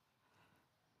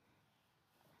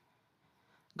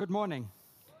Good morning.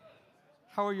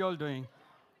 How are you all doing?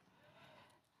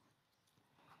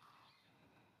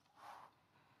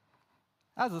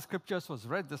 As the scriptures was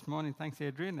read this morning, thanks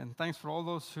Adrian, and thanks for all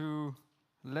those who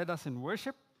led us in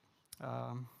worship.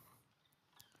 Um,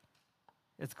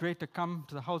 it's great to come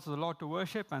to the house of the Lord to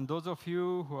worship, and those of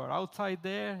you who are outside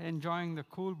there enjoying the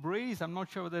cool breeze, I'm not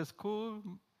sure whether it's cool.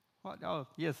 What? Oh,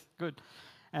 yes, good.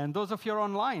 And those of you who are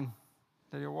online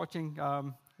that you're watching,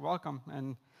 welcome.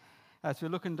 And as we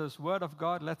look into this Word of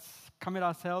God, let's commit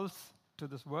ourselves to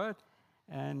this Word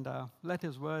and let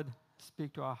His Word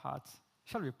speak to our hearts.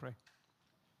 Shall we pray?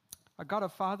 Our God, our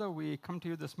Father, we come to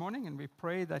you this morning and we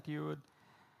pray that you would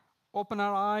open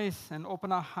our eyes and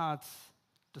open our hearts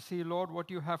to see, Lord,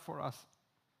 what you have for us.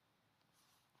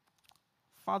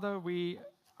 Father, we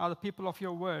are the people of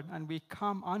your Word and we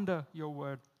come under your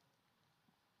Word.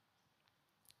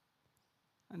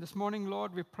 And this morning,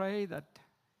 Lord, we pray that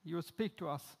you would speak to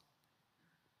us.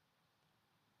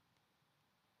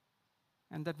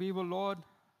 And that we will, Lord,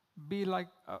 be like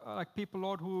people,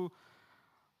 Lord, who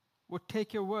would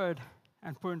take your word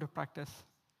and put into practice.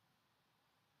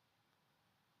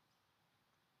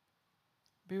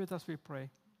 Be with us, we pray.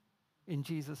 In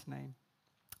Jesus' name,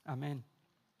 amen.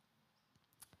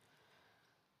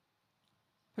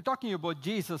 We're talking about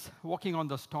Jesus walking on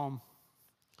the storm.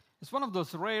 It's one of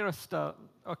those rarest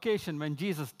occasions when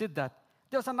Jesus did that.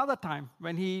 There was another time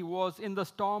when he was in the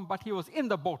storm, but he was in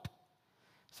the boat.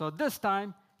 So this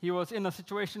time, he was in a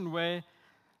situation where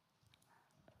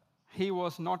he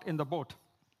was not in the boat.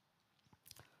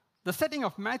 The setting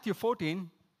of Matthew 14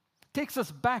 takes us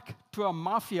back to a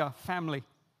mafia family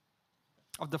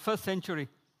of the first century.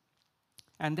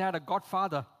 And they had a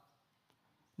godfather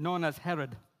known as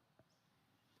Herod.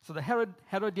 So the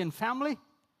Herodian family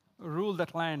ruled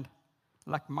that land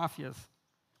like mafias.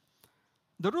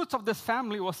 The roots of this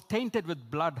family was tainted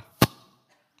with blood,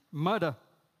 murder,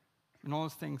 and all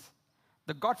those things.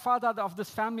 The godfather of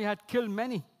this family had killed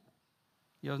many.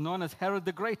 He was known as Herod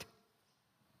the Great.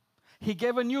 He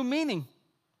gave a new meaning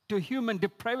to human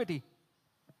depravity.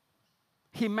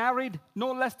 He married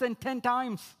no less than 10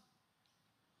 times.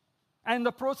 And in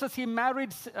the process, he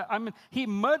murdered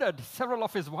several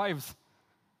of his wives,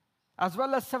 as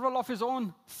well as several of his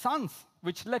own sons,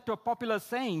 which led to a popular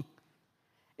saying,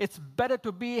 it's better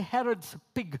to be Herod's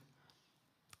pig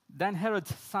than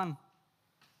Herod's son.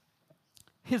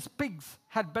 His pigs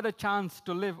had better chance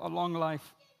to live a long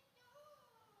life.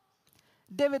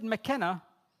 David McKenna,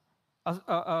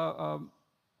 a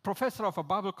professor of a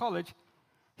Bible college,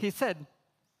 he said,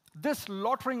 this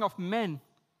slaughtering of men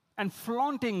and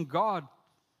flaunting God,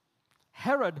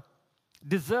 Herod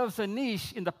deserves a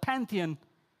niche in the pantheon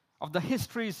of the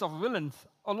histories of villains,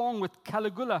 along with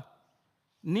Caligula,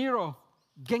 Nero,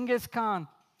 Genghis Khan,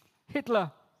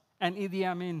 Hitler, and Idi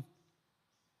Amin.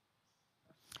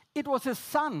 It was his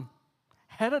son,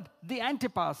 Herod the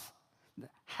Antipas,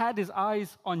 had his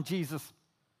eyes on Jesus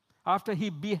after he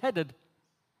beheaded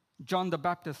John the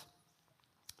Baptist.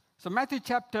 So Matthew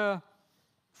chapter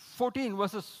 14,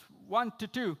 verses 1 to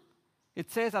 2, it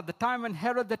says, at the time when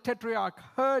Herod the Tetrarch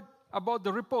heard about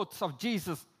the reports of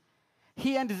Jesus,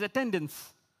 he and his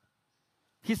attendants,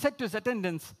 he said to his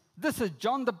attendants, this is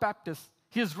John the Baptist.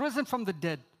 He is risen from the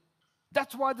dead.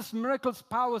 That's why this miracles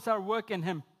powers are work in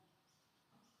him.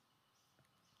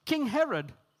 King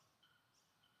Herod,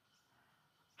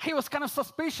 he was kind of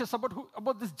suspicious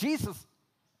about this Jesus.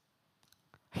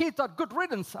 He thought, good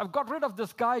riddance, I've got rid of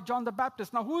this guy, John the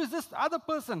Baptist. Now, who is this other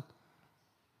person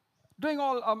doing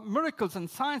all miracles and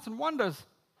signs and wonders?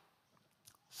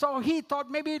 So he thought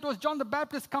maybe it was John the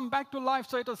Baptist come back to life.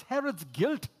 So it was Herod's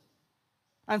guilt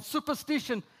and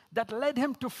superstition that led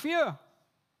him to fear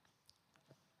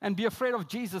and be afraid of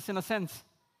Jesus in a sense.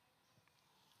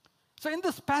 So in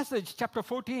this passage, chapter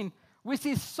 14, we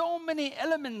see so many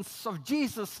elements of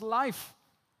Jesus' life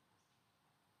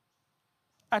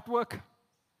at work.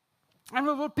 And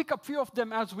we will pick up a few of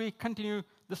them as we continue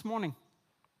this morning.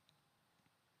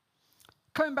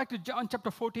 Coming back to John chapter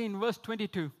 14, verse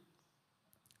 22.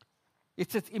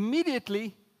 It says,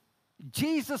 immediately,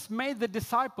 Jesus made the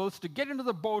disciples to get into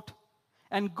the boat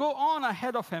and go on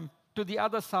ahead of him to the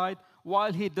other side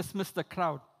while he dismissed the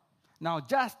crowd. Now,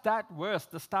 just that verse,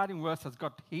 the starting verse, has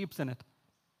got heaps in it.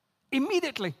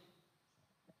 Immediately.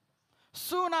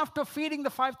 Soon after feeding the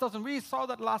 5,000, we saw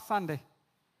that last Sunday,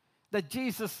 that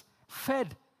Jesus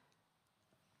fed,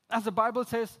 as the Bible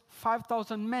says,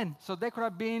 5,000 men. So there could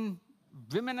have been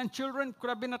women and children, could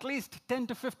have been at least 10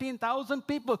 to 15,000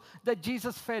 people that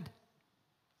Jesus fed.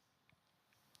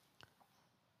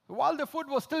 While the food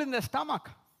was still in their stomach,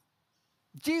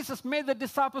 Jesus made the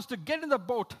disciples to get in the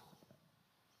boat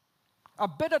A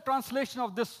better translation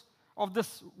of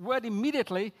this word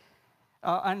immediately,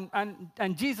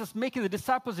 and Jesus making the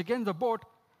disciples again in the boat,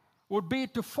 would be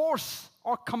to force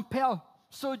or compel.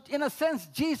 So in a sense,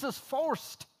 Jesus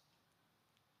forced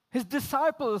his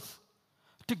disciples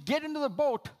to get into the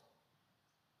boat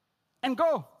and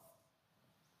go.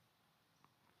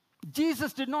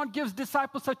 Jesus did not give his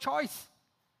disciples a choice.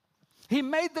 He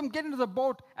made them get into the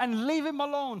boat and leave him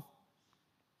alone.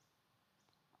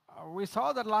 We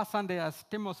saw that last Sunday as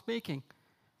Tim was speaking.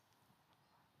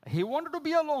 He wanted to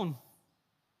be alone.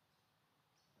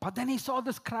 But then he saw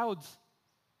these crowds.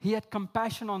 He had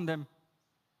compassion on them.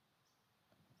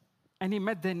 And he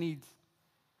met their needs.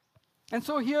 And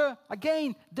so here,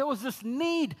 again, there was this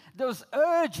need, there was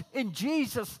urge in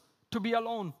Jesus to be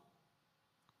alone.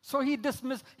 So he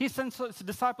sends his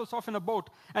disciples off in a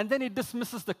boat, and then he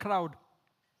dismisses the crowd.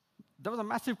 There was a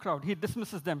massive crowd. He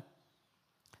dismisses them.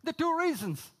 The two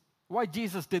reasons why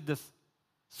Jesus did this.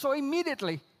 So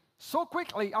immediately, so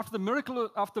quickly, after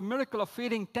the miracle of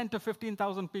feeding 10 to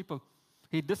 15,000 people,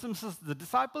 he dismisses the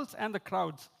disciples and the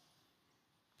crowds.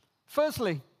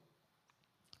 Firstly,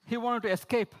 he wanted to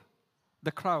escape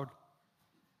the crowd.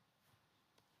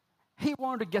 He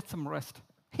wanted to get some rest.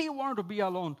 He wanted to be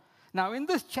alone. Now, in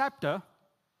this chapter,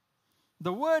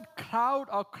 the word crowd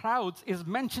or crowds is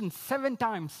mentioned 7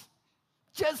 times.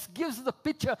 Just gives the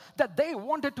picture that they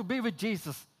wanted to be with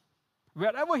Jesus.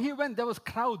 Wherever he went, there was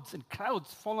crowds and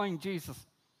crowds following Jesus.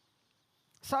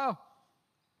 So,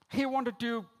 he wanted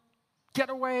to get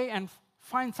away and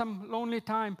find some lonely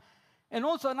time. And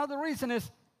also another reason is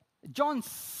John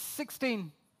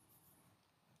 16.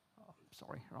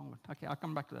 Sorry, wrong one. Okay, I'll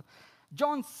come back to that.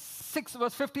 John 6,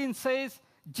 verse 15 says,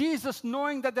 Jesus,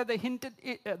 knowing that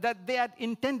they had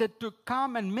intended to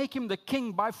come and make him the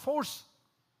king by force,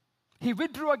 he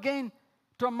withdrew again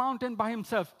to a mountain by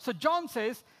himself. So John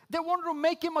says they wanted to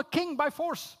make him a king by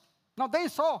force. Now they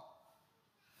saw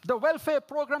the welfare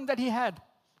program that he had,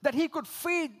 that he could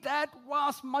feed that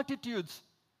vast multitudes.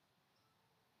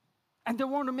 And they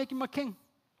wanted to make him a king.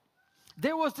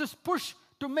 There was this push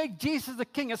to make Jesus the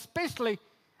king, especially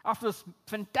after this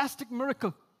fantastic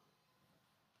miracle.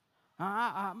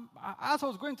 As I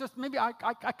was going through this, maybe I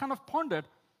kind of pondered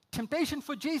temptation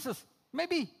for Jesus.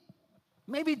 Maybe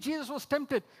Jesus was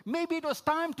tempted. Maybe it was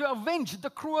time to avenge the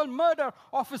cruel murder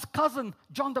of his cousin,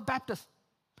 John the Baptist.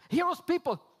 Here was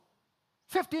people,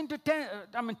 10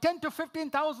 to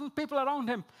 15,000 people around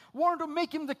him, wanted to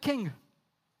make him the king.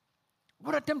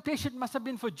 What a temptation it must have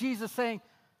been for Jesus saying,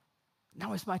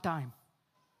 now is my time.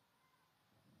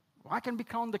 I can be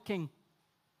crowned the king.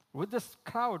 With this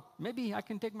crowd, maybe I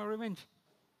can take my revenge.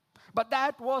 But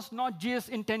that was not Jesus'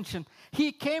 intention.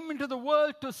 He came into the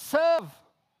world to serve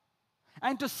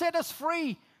and to set us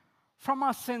free from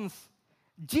our sins.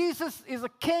 Jesus is a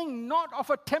king, not of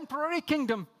a temporary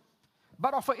kingdom,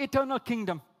 but of an eternal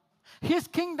kingdom. His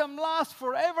kingdom lasts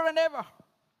forever and ever.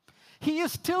 He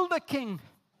is still the king.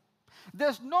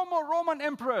 There's no more Roman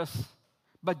emperors,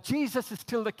 but Jesus is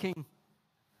still the king.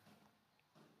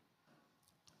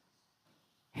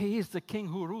 He is the king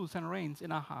who rules and reigns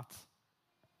in our hearts.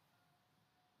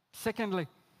 Secondly,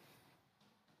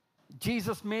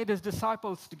 Jesus made his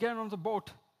disciples to get on the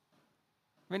boat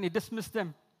when he dismissed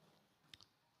them,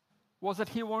 was that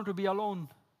he wanted to be alone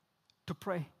to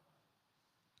pray.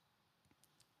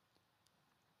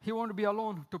 He wanted to be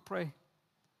alone to pray.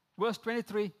 Verse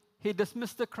 23, he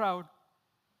dismissed the crowd.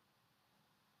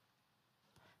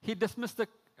 He dismissed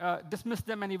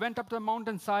them and he went up to the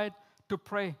mountainside to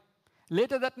pray.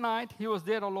 Later that night, he was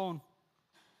there alone.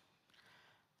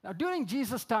 Now, during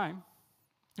Jesus' time,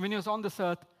 when he was on this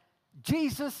earth,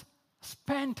 Jesus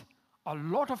spent a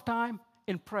lot of time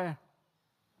in prayer.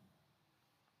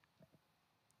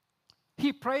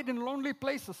 He prayed in lonely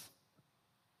places.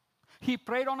 He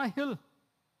prayed on a hill.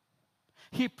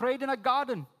 He prayed in a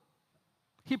garden.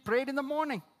 He prayed in the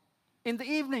morning, in the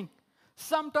evening.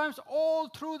 Sometimes all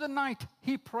through the night,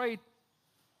 he prayed.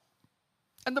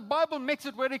 And the Bible makes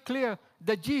it very clear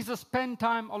that Jesus spent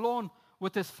time alone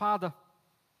with his Father.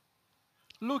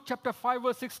 Luke chapter 5,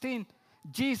 verse 16,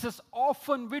 Jesus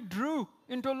often withdrew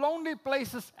into lonely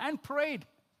places and prayed.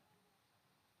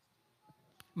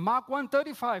 Mark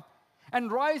 1:35,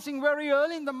 and rising very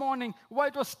early in the morning, while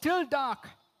it was still dark,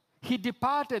 he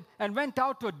departed and went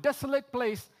out to a desolate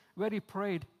place where he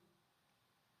prayed.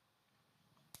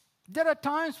 There are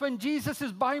times when Jesus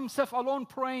is by himself alone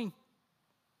praying.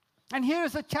 And here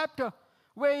is a chapter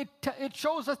where it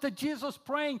shows us that Jesus was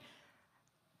praying.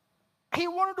 He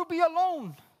wanted to be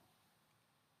alone.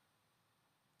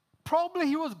 Probably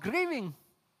he was grieving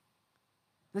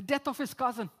the death of his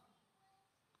cousin.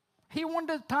 He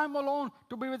wanted time alone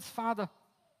to be with his Father.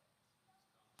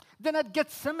 Then at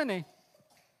Gethsemane,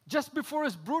 just before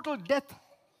his brutal death,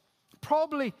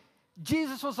 probably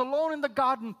Jesus was alone in the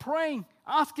garden praying,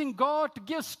 asking God to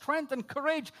give strength and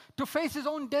courage to face his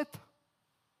own death.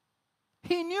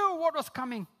 He knew what was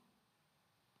coming.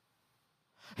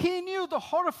 He knew the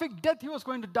horrific death he was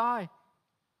going to die.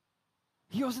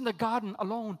 He was in the garden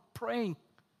alone, praying.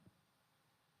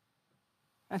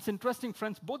 And it's interesting,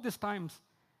 friends, both these times,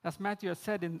 as Matthew has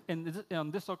said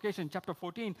on this occasion, chapter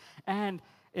 14, and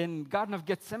in Garden of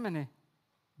Gethsemane,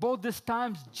 both these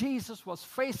times Jesus was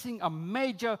facing a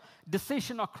major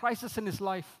decision or crisis in his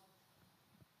life.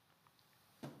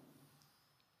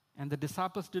 And the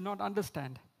disciples did not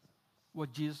understand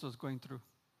what Jesus was going through.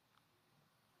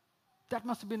 That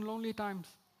must have been lonely times.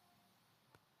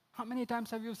 How many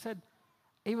times have you said,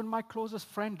 even my closest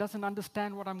friend doesn't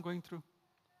understand what I'm going through?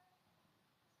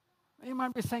 You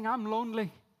might be saying, I'm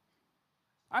lonely.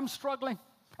 I'm struggling.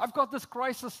 I've got this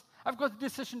crisis. I've got a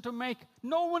decision to make.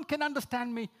 No one can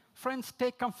understand me. Friends,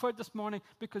 take comfort this morning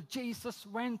because Jesus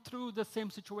went through the same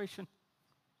situation.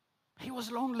 He was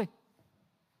lonely.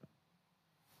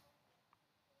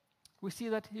 We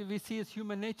see his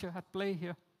human nature at play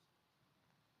here.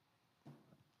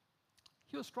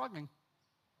 He was struggling.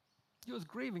 He was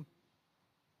grieving.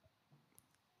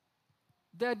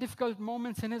 There are difficult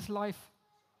moments in his life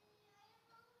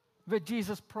where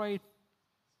Jesus prayed.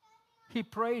 He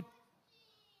prayed,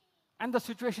 and the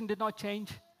situation did not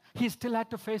change. He still had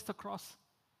to face the cross.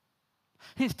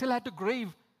 He still had to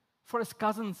grieve for his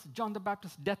cousin's, John the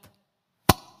Baptist's, death.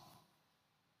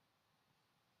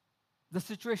 The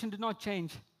situation did not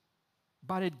change,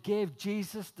 but it gave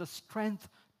Jesus the strength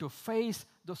to face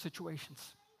those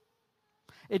situations.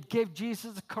 It gave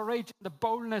Jesus the courage and the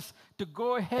boldness to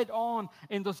go head on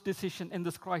in those decisions, in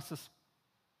this crisis.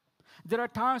 There are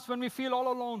times when we feel all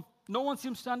alone. No one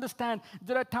seems to understand.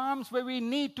 There are times where we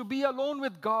need to be alone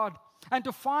with God and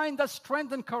to find the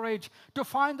strength and courage, to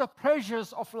find the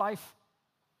pleasures of life.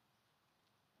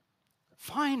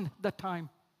 Find the time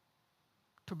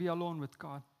to be alone with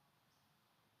God.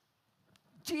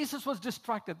 Jesus was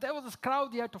distracted. There was this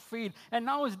crowd he had to feed, and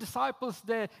now his disciples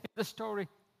there in the story.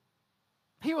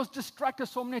 He was distracted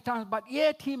so many times, but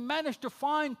yet he managed to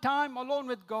find time alone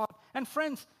with God. And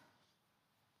friends,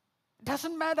 it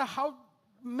doesn't matter how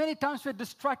many times we're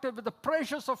distracted with the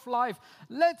pressures of life.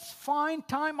 Let's find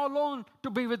time alone to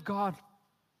be with God.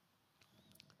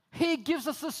 He gives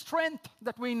us the strength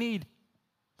that we need.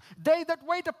 They that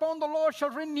wait upon the Lord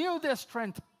shall renew their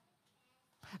strength.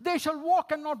 They shall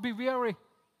walk and not be weary.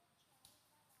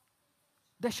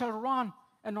 They shall run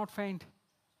and not faint.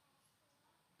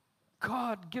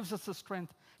 God gives us the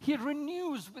strength. He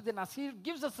renews within us. He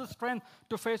gives us the strength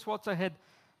to face what's ahead.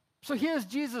 So here's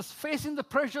Jesus facing the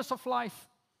pressures of life,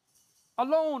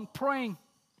 alone praying.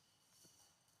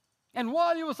 And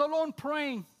while he was alone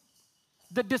praying,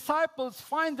 the disciples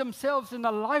find themselves in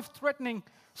a life-threatening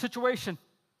situation.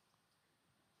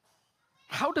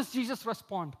 How does Jesus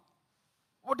respond?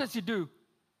 What does he do?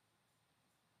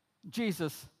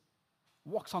 Jesus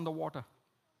walks on the water.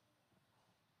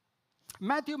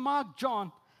 Matthew, Mark,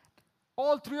 John,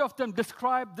 all three of them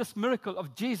describe this miracle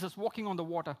of Jesus walking on the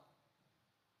water.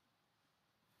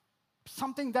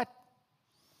 Something that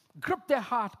gripped their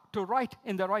heart to write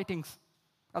in their writings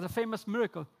as a famous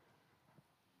miracle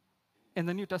in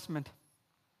the New Testament.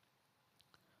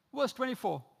 Verse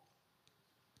 24.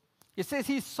 It says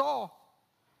he saw,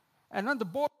 and when the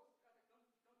boat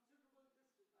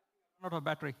not a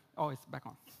battery. Oh, it's back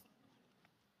on.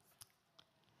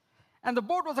 And the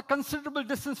boat was a considerable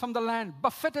distance from the land,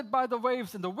 buffeted by the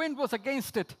waves, and the wind was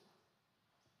against it.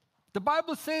 The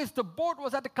Bible says the boat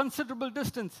was at a considerable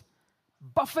distance,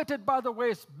 buffeted by the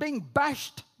waves, being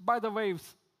bashed by the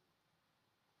waves.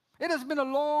 It has been a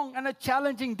long and a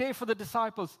challenging day for the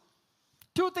disciples.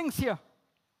 Two things here.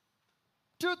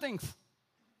 Two things.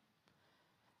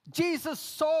 Jesus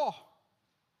saw,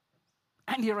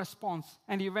 and he responds,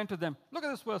 and he went to them. Look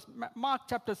at this verse, Mark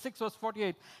chapter 6, verse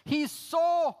 48. He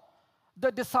saw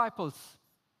the disciples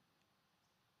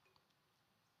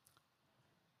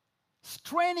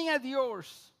straining at the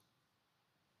oars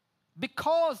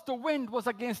because the wind was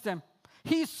against them.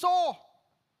 He saw,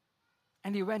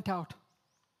 and he went out.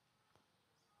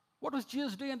 What was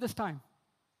Jesus doing at this time?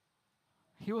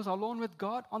 He was alone with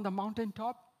God on the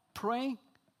mountaintop, praying,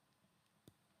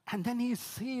 and then he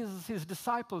sees his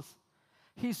disciples.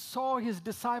 He saw his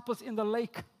disciples in the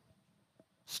lake,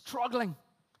 struggling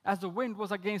as the wind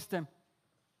was against them.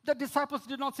 The disciples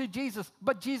did not see Jesus,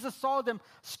 but Jesus saw them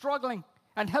struggling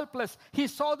and helpless. He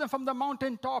saw them from the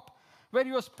mountaintop where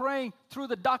he was praying through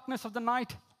the darkness of the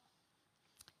night.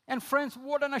 And friends,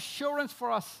 what an assurance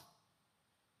for us.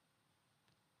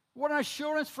 What an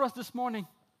assurance for us this morning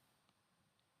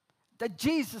that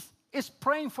Jesus is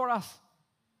praying for us.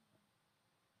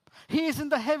 He is in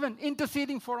the heaven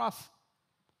interceding for us.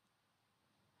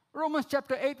 Romans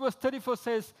chapter 8 verse 34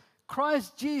 says,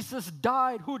 Christ Jesus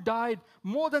died, who died.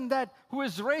 More than that, who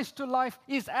is raised to life,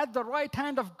 is at the right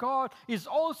hand of God, is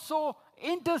also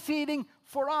interceding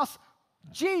for us.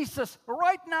 Jesus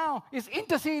right now is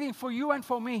interceding for you and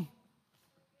for me.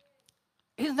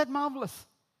 Isn't that marvelous?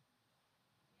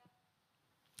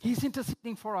 He's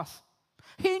interceding for us.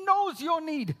 He knows your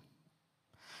need.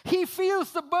 He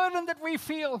feels the burden that we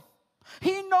feel.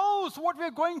 He knows what we're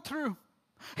going through.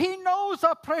 He knows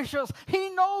our pressures.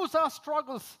 He knows our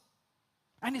struggles.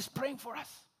 And He's praying for us.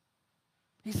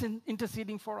 He's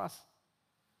interceding for us.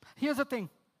 Here's the thing.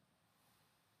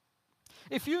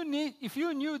 If you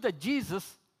knew that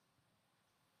Jesus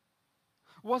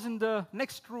was in the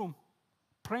next room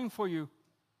praying for you,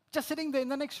 just sitting there in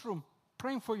the next room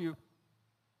praying for you,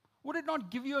 would it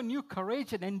not give you a new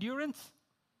courage and endurance?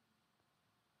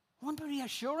 Wouldn't there be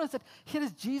reassurance that here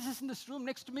is Jesus in this room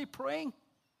next to me praying?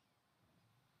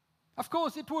 Of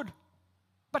course it would.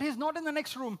 But He's not in the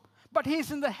next room. But He's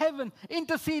in the heaven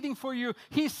interceding for you.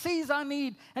 He sees our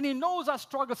need and He knows our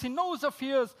struggles. He knows our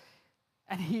fears.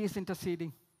 And He is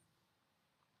interceding.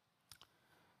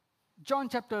 John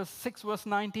chapter 6 verse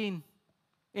 19.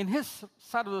 In his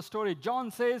side of the story, John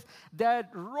says that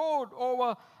rode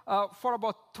over for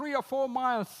about 3 or 4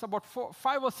 miles, about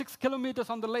 5 or 6 kilometers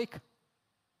on the lake.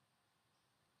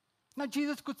 Now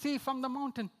Jesus could see from the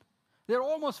mountain. They're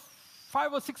almost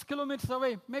 5 or 6 kilometers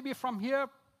away. Maybe from here,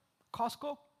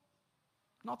 Costco,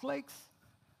 not lakes.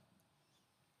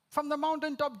 From the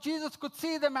mountaintop, Jesus could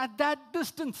see them at that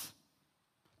distance.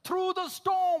 Through the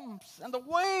storms and the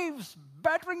waves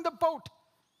battering the boat,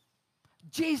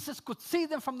 Jesus could see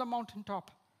them from the mountaintop.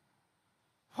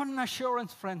 What an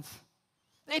assurance, friends.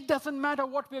 It doesn't matter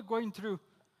what we're going through.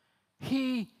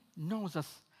 He knows us.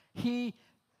 He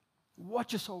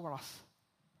watches over us.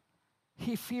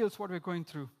 He feels what we're going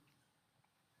through.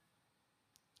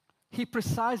 He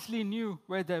precisely knew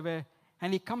where they were,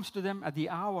 and He comes to them at the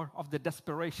hour of the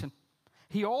desperation.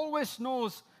 He always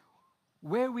knows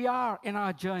where we are in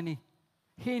our journey.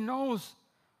 He knows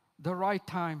the right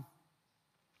time.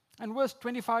 And verse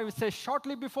 25, it says,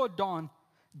 shortly before dawn,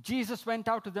 Jesus went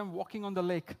out to them walking on the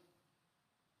lake.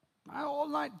 All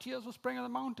night, Jesus was praying on the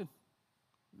mountain.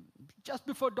 Just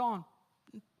before dawn,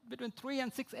 between 3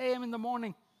 and 6 a.m. in the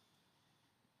morning,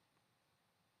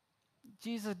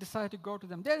 Jesus decided to go to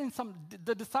them.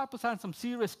 The disciples are in some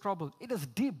serious trouble. It is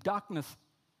deep darkness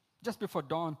just before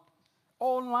dawn.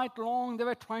 All night long, they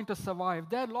were trying to survive.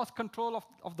 They had lost control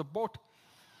of the boat.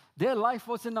 Their life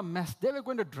was in a mess. They were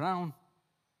going to drown.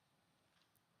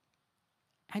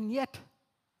 And yet,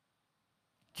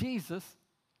 Jesus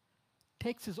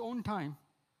takes His own time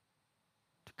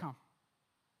to come.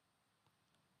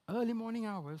 Early morning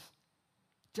hours,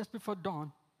 just before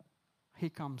dawn, He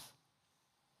comes.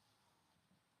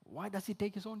 Why does He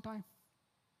take His own time?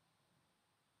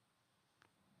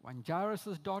 When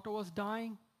Jairus' daughter was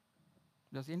dying,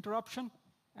 there's interruption,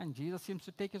 and Jesus seems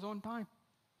to take His own time.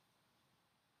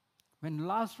 When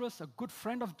Lazarus, a good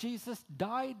friend of Jesus,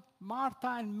 died,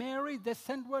 Martha and Mary, they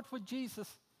sent word for Jesus.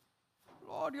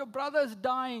 Lord, your brother is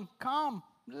dying. Come,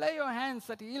 lay your hands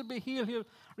that he'll be healed. He'll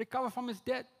recover from his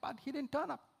death. But he didn't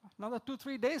turn up. Another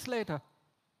 2-3 days later.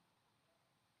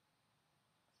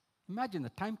 Imagine the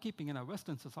timekeeping in a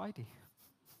Western society.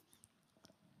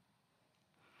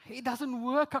 He doesn't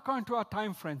work according to our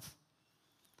time, friends.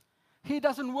 He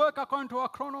doesn't work according to our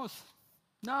chronos.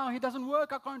 No, He doesn't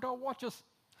work according to our watches.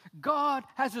 God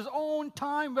has His own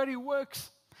time where He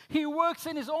works. He works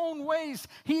in His own ways.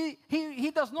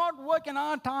 He does not work in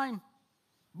our time.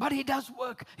 But He does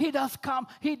work. He does come.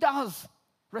 He does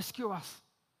rescue us.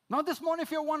 Now this morning,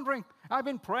 if you're wondering, I've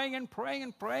been praying and praying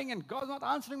and praying and God's not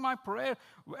answering my prayer.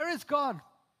 Where is God?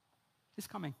 He's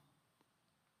coming.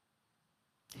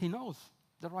 He knows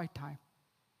the right time.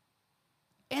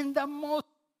 In the most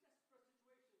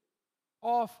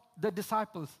of the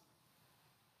disciples,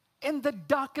 in the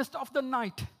darkest of the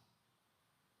night,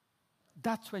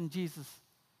 that's when Jesus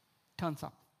turns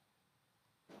up.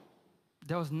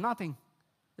 There was nothing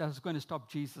that was going to stop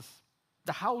Jesus.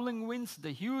 The howling winds,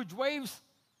 the huge waves,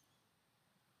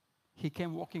 He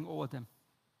came walking over them.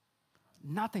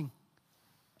 Nothing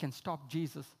can stop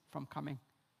Jesus from coming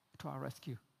to our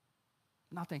rescue.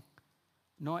 Nothing.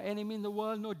 No enemy in the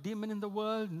world, no demon in the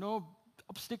world, no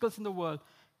obstacles in the world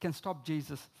can stop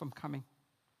Jesus from coming.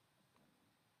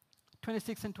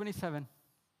 26 and 27.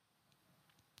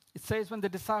 It says when the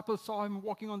disciples saw Him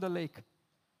walking on the lake,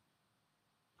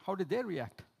 how did they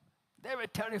react? They were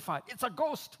terrified. It's a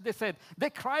ghost, they said. They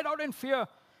cried out in fear.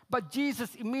 But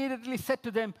Jesus immediately said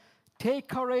to them, take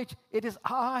courage, it is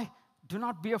I, do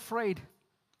not be afraid.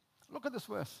 Look at this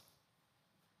verse.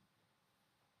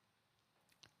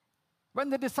 When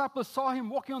the disciples saw him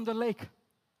walking on the lake,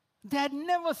 they had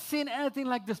never seen anything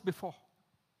like this before.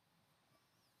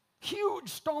 Huge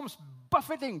storms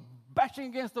buffeting, bashing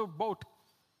against the boat.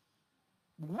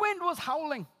 Wind was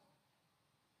howling.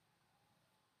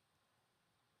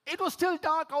 It was still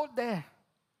dark out there.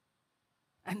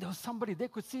 And there was somebody, they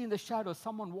could see in the shadows,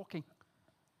 someone walking.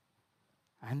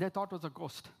 And they thought it was a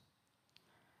ghost.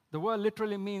 The word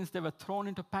literally means they were thrown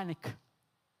into panic.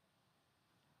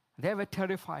 They were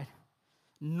terrified.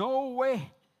 No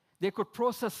way they could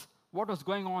process what was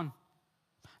going on.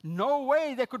 No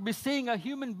way they could be seeing a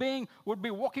human being would be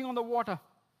walking on the water.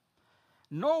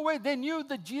 No way they knew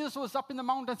that Jesus was up in the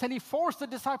mountains and he forced the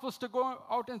disciples to go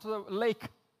out into the lake.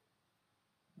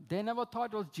 They never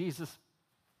thought it was Jesus.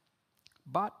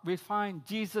 But we find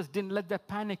Jesus didn't let their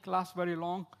panic last very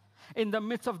long. In the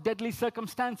midst of deadly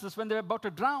circumstances, when they were about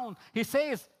to drown, he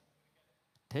says,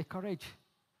 take courage.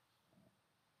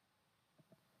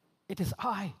 It is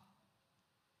I.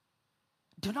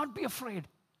 Do not be afraid.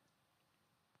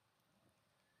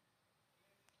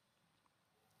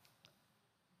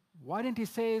 Why didn't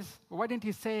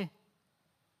he say,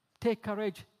 take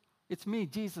courage, it's me,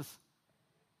 Jesus.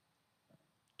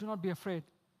 Do not be afraid.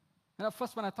 And at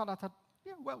first when I thought,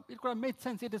 yeah, well, it could have made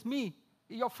sense. It is me,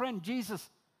 your friend, Jesus.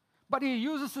 But he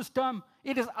uses this term,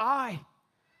 it is I.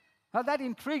 Now that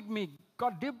intrigued me,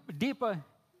 got deeper,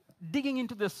 digging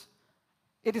into this.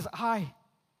 It is I.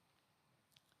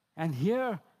 And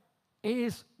here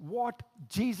is what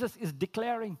Jesus is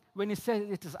declaring when he says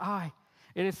it is I.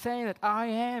 It is saying that I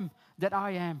am that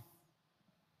I am.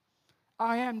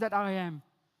 I am that I am.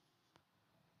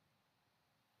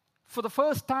 For the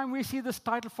first time, we see this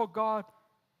title for God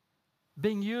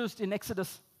being used in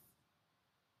Exodus.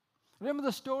 Remember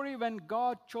the story when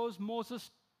God chose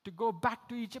Moses to go back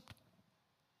to Egypt?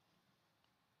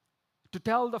 To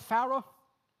tell the Pharaoh,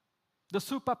 the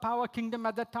superpower kingdom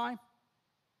at that time,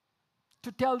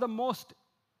 to tell the most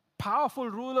powerful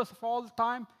rulers of all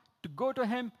time to go to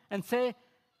him and say,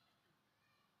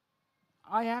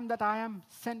 I am that I am,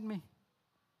 send me.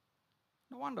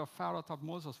 No wonder Pharaoh thought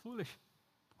Moses was foolish.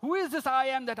 Who is this I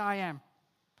am that I am?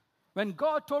 When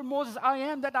God told Moses, I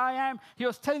am that I am, he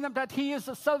was telling them that he is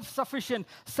a self-sufficient,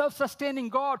 self-sustaining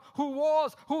God who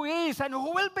was, who is, and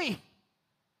who will be.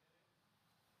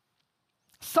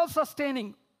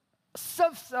 Self-sustaining,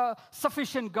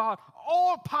 self-sufficient God,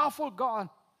 all-powerful God.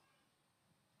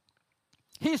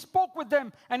 He spoke with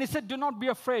them and he said, do not be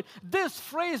afraid. This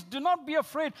phrase, do not be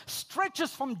afraid,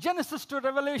 stretches from Genesis to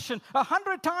Revelation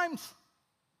 100 times.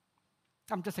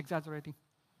 I'm just exaggerating.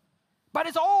 But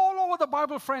it's all over the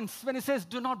Bible, friends, when it says,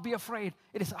 do not be afraid.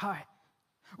 It is I.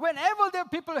 Whenever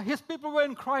his people were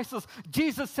in crisis,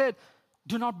 Jesus said,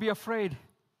 do not be afraid.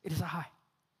 It is I.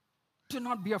 Do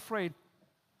not be afraid.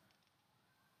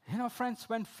 You know, friends,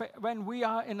 when we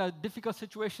are in a difficult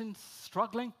situation,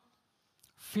 struggling,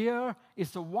 fear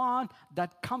is the one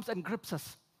that comes and grips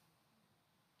us.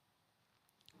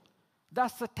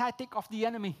 That's the tactic of the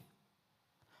enemy,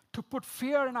 to put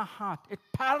fear in our heart. It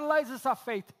paralyzes our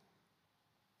faith.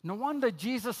 No wonder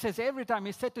Jesus says every time,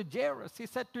 he said to Jairus, he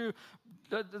said to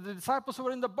the disciples who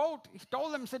were in the boat, he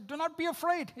told them, he said, do not be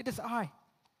afraid, it is I.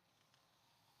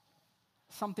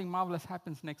 Something marvelous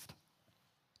happens next.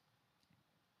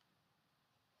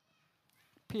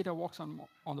 Peter walks on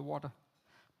the water.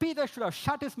 Peter should have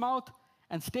shut his mouth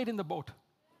and stayed in the boat.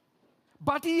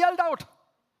 But he yelled out.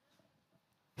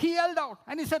 He yelled out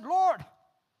and he said, Lord,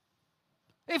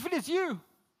 if it is you,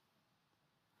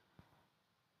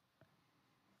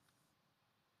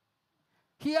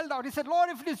 he yelled out. He said, Lord,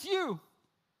 if it is you,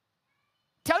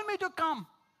 tell me to come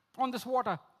on this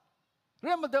water.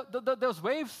 Remember, those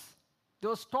waves, there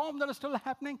was storm that was still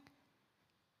happening.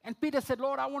 And Peter said,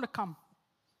 Lord, I want to come.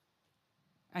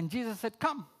 And Jesus said,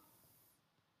 come.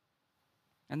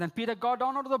 And then Peter got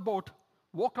down out of the boat,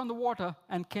 walked on the water,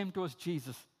 and came towards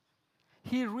Jesus.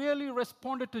 He really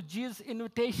responded to Jesus'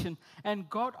 invitation and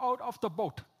got out of the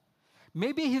boat.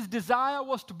 Maybe his desire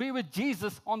was to be with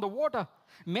Jesus on the water.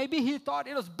 Maybe he thought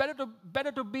it was better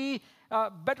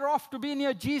off to be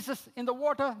near Jesus in the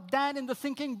water than in the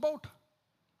sinking boat.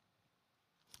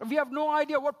 We have no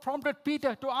idea what prompted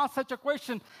Peter to ask such a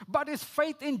question, but his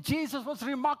faith in Jesus was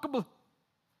remarkable.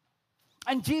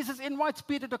 And Jesus invites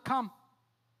Peter to come.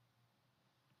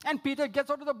 And Peter gets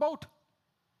out of the boat.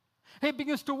 He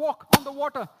begins to walk on the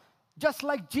water, just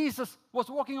like Jesus was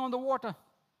walking on the water.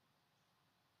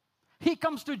 He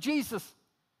comes to Jesus.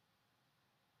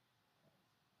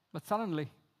 But suddenly,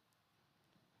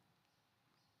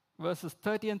 verses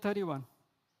 30 and 31,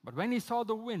 but when he saw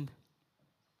the wind,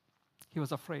 he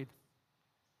was afraid.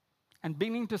 And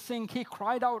beginning to sink, he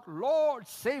cried out, "Lord,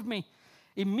 save me."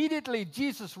 Immediately,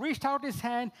 Jesus reached out his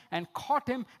hand and caught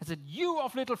him and said, "You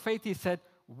of little faith," he said,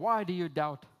 "why do you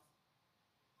doubt?"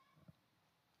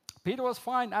 Peter was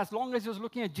fine as long as he was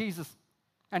looking at Jesus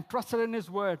and trusted in his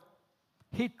word.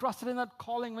 He trusted in that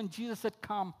calling when Jesus said,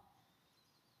 "Come."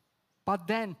 But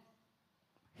then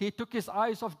he took his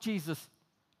eyes off Jesus,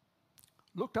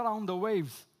 looked around the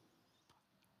waves,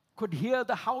 could hear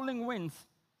the howling winds.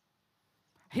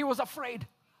 He was afraid,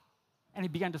 and he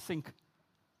began to sink.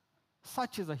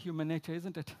 Such is a human nature,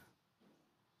 isn't it?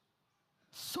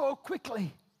 So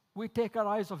quickly, we take our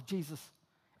eyes off Jesus,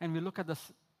 and we look at the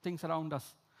things around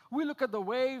us. We look at the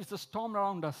waves, the storm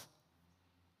around us.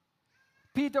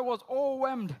 Peter was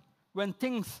overwhelmed when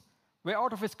things were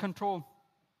out of his control.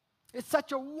 It's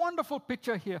such a wonderful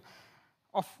picture here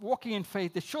of walking in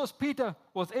faith. It shows Peter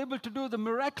was able to do the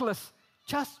miraculous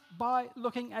just by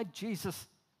looking at Jesus.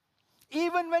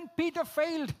 Even when Peter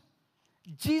failed,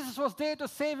 Jesus was there to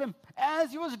save him.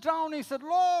 As he was drowning, he said,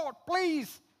 "Lord,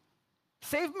 please,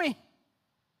 save me."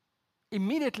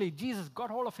 Immediately, Jesus got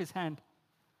hold of his hand.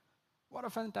 What a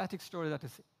fantastic story that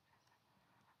is.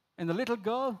 And the little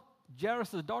girl,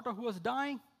 Jairus' daughter who was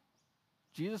dying,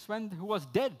 who was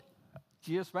dead,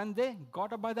 Jesus went there,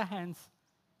 got her by the hands,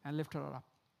 and lifted her up.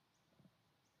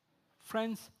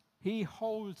 Friends, he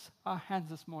holds our hands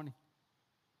this morning.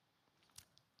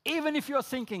 Even if you're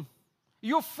sinking,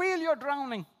 you feel you're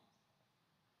drowning,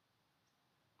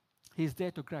 he's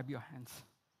there to grab your hands.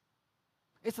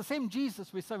 It's the same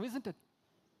Jesus we serve, isn't it?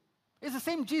 It's the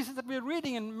same Jesus that we're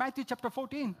reading in Matthew chapter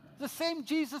 14. The same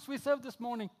Jesus we serve this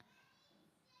morning.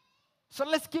 So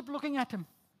let's keep looking at him.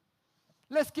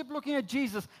 Let's keep looking at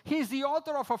Jesus. He's the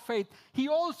author of our faith. He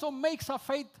also makes our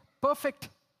faith perfect.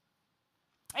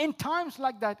 In times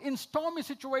like that, in stormy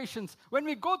situations, when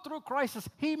we go through crisis,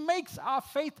 he makes our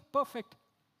faith perfect.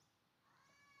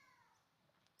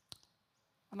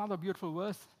 Another beautiful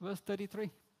verse, verse 33.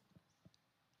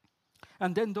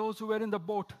 And then those who were in the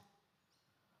boat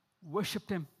worshipped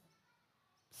him,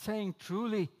 saying,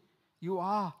 "Truly, you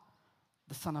are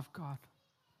the Son of God.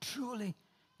 Truly,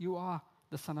 you are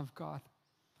the Son of God."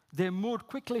 They moved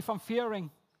quickly from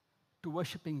fearing to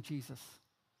worshiping Jesus.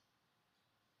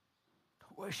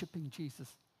 To worshiping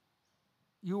Jesus.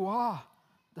 You are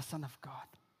the Son of God.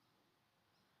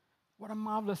 What a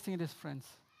marvelous thing it is, friends,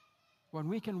 when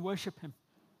we can worship him.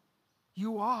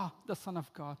 You are the Son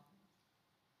of God.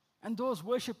 And those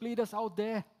worship leaders out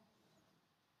there,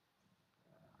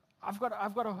 I've got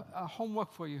a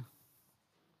homework for you.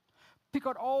 Pick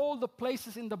out all the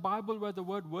places in the Bible where the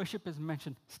word worship is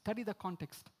mentioned. Study the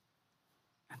context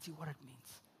and see what it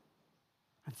means.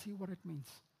 And see what it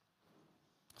means.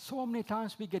 So many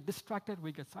times we get distracted,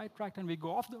 we get sidetracked, and we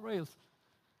go off the rails.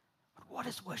 But what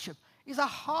is worship? It's a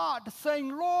heart saying,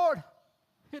 "Lord,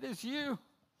 it is you."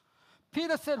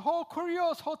 Peter said, "Ho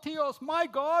kurios, ho theos, my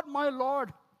God, my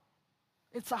Lord."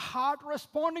 It's a heart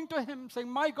responding to him, saying,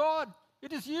 "My God,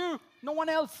 it is you, no one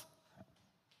else."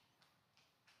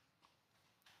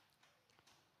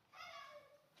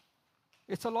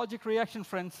 It's a logic reaction,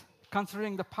 friends,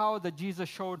 considering the power that Jesus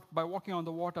showed by walking on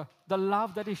the water, the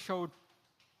love that he showed,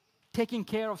 taking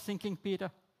care of sinking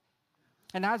Peter.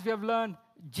 And as we have learned,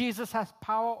 Jesus has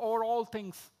power over all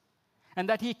things, and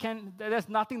that there's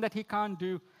nothing that he can't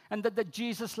do, and that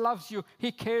Jesus loves you,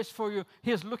 he cares for you,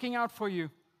 he is looking out for you.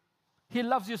 He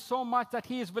loves you so much that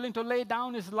he is willing to lay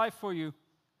down his life for you.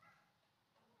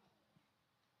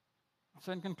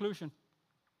 So in conclusion,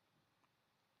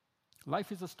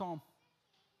 life is a storm.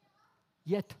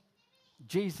 Yet,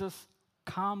 Jesus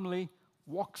calmly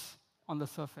walks on the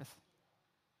surface.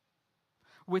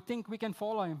 We think we can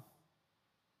follow him.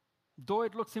 Though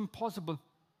it looks impossible,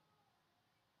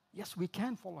 yes, we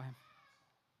can follow him.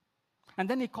 And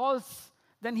then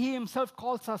he himself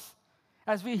calls us.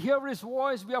 As we hear his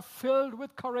voice, we are filled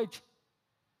with courage.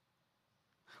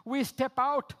 We step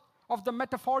out of the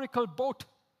metaphorical boat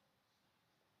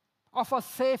of our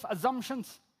safe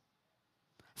assumptions,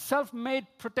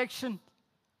 self-made protection,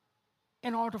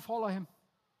 in order to follow him.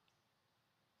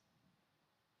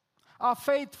 Our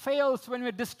faith fails when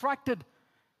we're distracted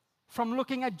from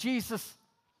looking at Jesus.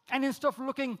 And instead of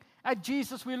looking at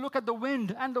Jesus, we look at the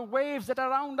wind and the waves that are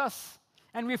around us,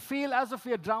 and we feel as if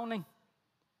we are drowning.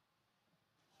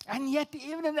 And yet,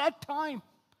 even in that time,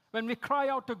 when we cry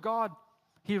out to God,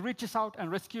 he reaches out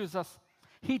and rescues us.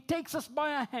 He takes us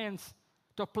by our hands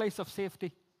to a place of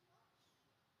safety.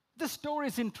 This story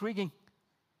is intriguing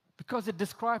because it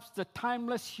describes the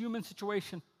timeless human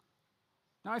situation.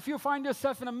 Now, if you find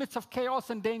yourself in the midst of chaos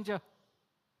and danger,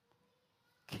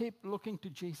 keep looking to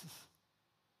Jesus.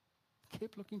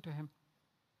 Keep looking to Him.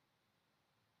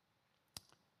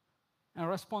 In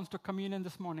response to communion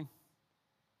this morning,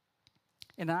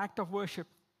 in an act of worship,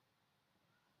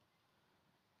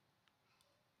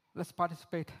 let's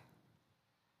participate.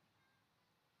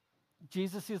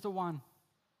 Jesus is the one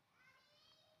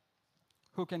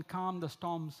who can calm the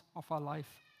storms of our life,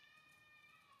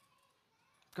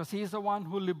 because He is the one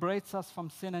who liberates us from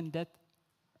sin and death.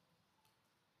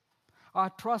 Our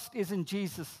trust is in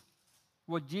Jesus,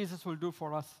 what Jesus will do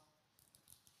for us.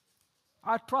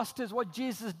 Our trust is what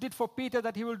Jesus did for Peter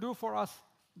that He will do for us.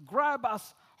 Grab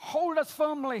us, hold us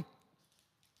firmly,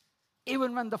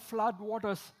 even when the flood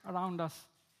waters around us.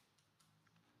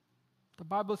 The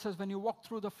Bible says when you walk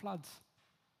through the floods,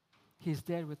 He's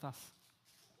there with us.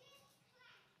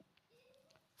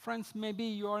 Friends, maybe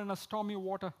you are in a stormy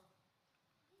water.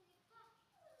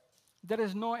 There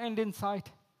is no end in sight.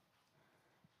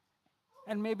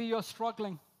 And maybe you're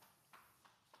struggling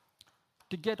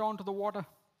to get onto the water.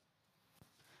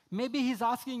 Maybe He's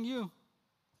asking you,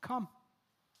 come.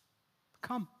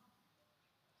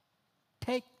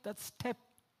 Take that step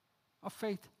of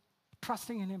faith,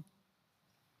 trusting in Him.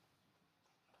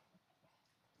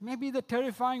 Maybe the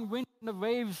terrifying wind and the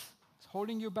waves is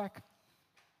holding you back.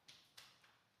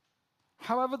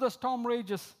 However the storm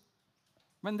rages,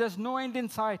 when there's no end in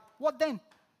sight, what then?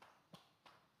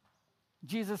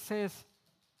 Jesus says,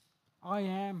 I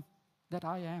am that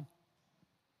I am.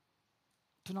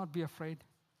 Do not be afraid.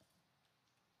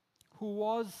 Who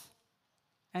was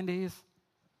and is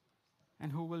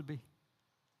and who will be,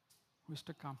 who is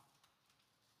to come.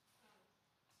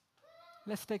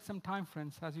 Let's take some time,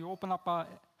 friends, as you open up our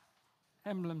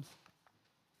emblems.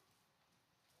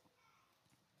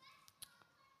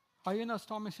 Are you in a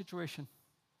stormy situation?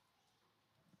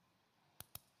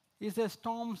 Is there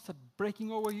storms that are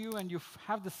breaking over you and you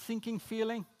have the sinking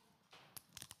feeling?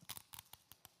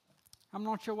 I'm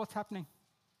not sure what's happening.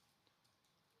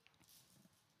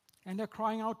 And they're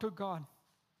crying out to God.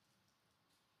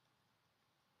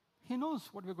 He knows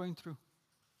what we're going through.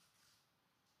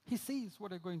 He sees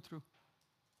what we're going through.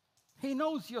 He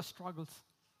knows your struggles.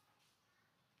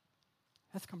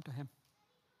 Let's come to Him.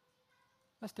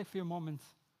 Let's take a few moments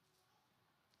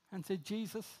and say,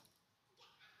 Jesus,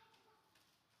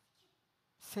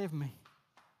 save me.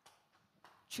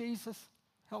 Jesus,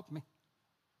 help me.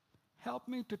 Help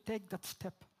me to take that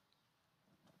step.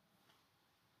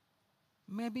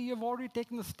 Maybe you've already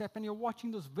taken the step and you're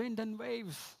watching those wind and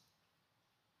waves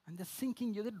and they're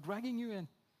sinking you, they're dragging you in.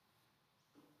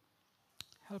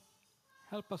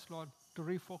 Help us, Lord, to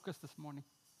refocus this morning.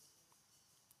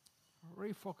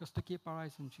 Refocus to keep our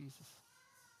eyes on Jesus.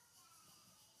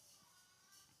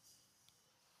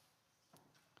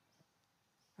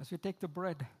 As we take the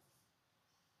bread,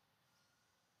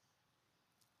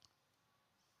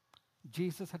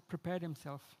 Jesus had prepared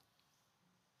Himself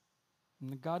in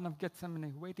the Garden of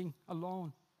Gethsemane, waiting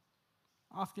alone,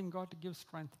 asking God to give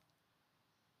strength.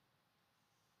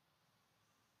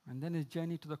 And then His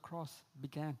journey to the cross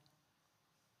began.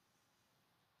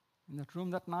 In that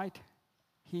room that night,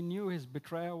 He knew His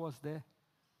betrayer was there.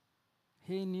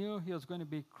 He knew He was going to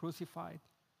be crucified.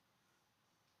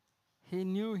 He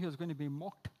knew He was going to be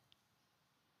mocked.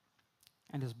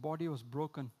 And His body was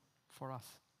broken for us.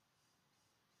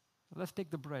 Let's take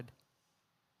the bread,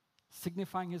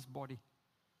 signifying His body.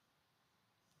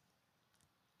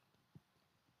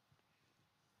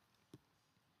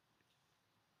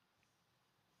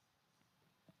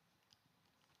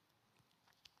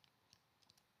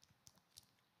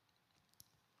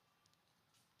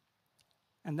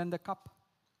 And then the cup,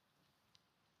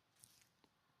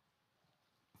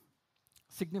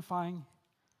 signifying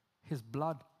His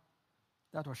blood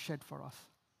that was shed for us.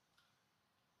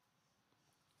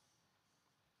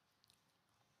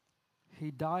 He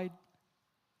died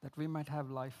that we might have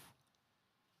life.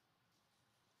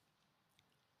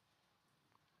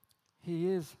 He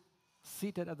is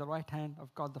seated at the right hand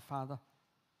of God the Father,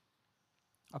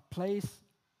 a place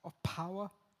of power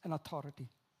and authority.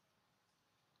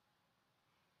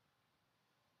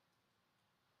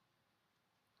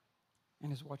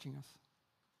 And is watching us.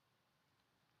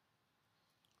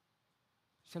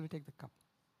 Shall we take the cup?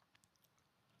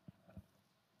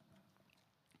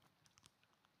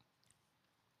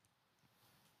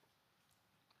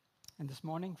 And this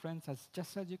morning, friends,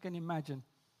 just as you can imagine,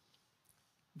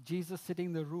 Jesus sitting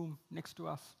in the room next to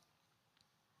us,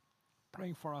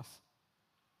 praying for us.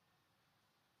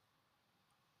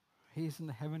 He is in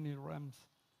the heavenly realms,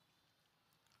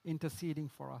 interceding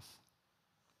for us,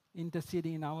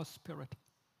 interceding in our spirit,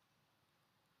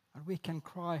 And we can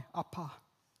cry, Appa,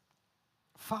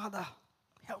 Father,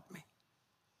 help me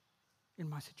in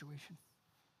my situation.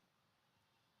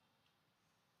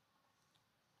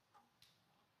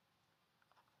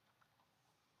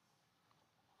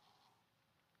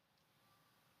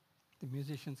 The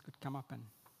musicians could come up and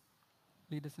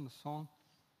lead us in a song.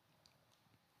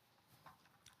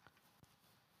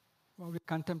 While we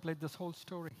contemplate this whole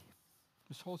story,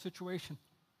 this whole situation.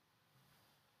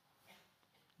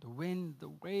 The wind, the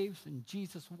waves, and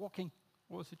Jesus walking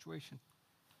over the situation.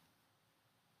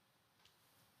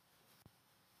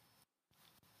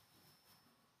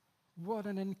 What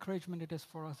an encouragement it is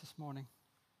for us this morning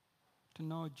to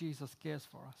know Jesus cares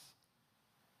for us.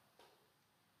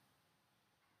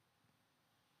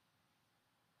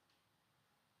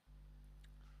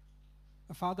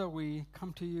 Father, we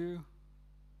come to you.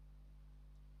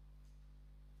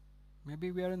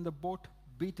 Maybe we are in the boat,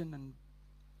 beaten and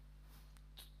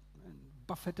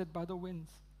buffeted by the winds.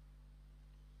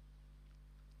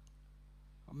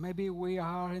 Or maybe we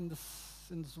are in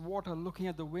this water looking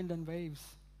at the wind and waves,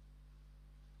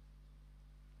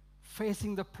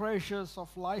 facing the pressures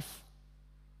of life,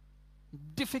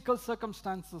 difficult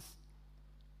circumstances.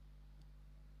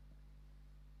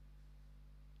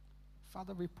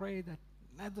 Father, we pray that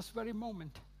at this very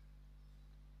moment,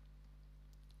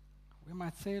 we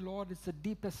might say, Lord, it's the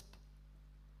deepest,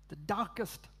 the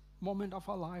darkest moment of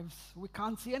our lives. We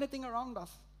can't see anything around us.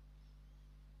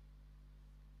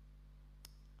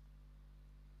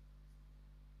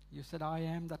 You said, I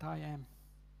am that I am.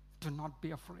 Do not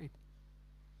be afraid.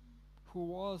 Who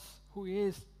was, who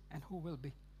is, and who will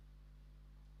be.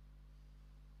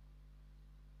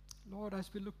 Lord, as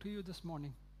we look to you this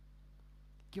morning,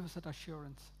 give us that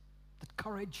assurance, that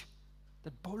courage,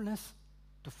 that boldness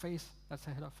to face that's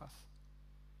ahead of us.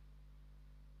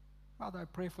 Father, I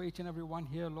pray for each and every one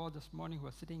here, Lord, this morning who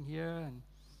are sitting here and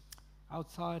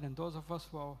outside, and those of us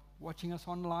who are watching us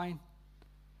online,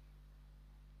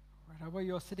 wherever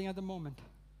you're sitting at the moment,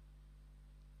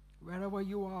 wherever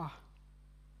you are,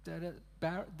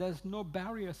 there's no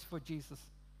barriers for Jesus.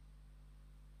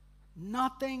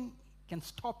 Nothing can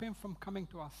stop him from coming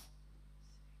to us.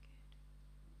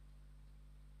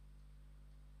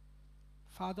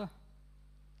 Father,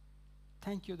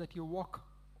 thank you that you walk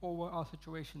over our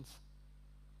situations.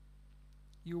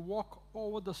 You walk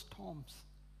over the storms.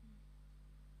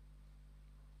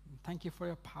 And thank you for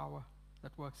your power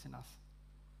that works in us.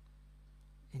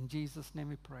 In Jesus' name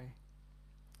we pray.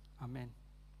 Amen.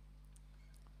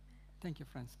 Thank you,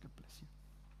 friends. God bless you.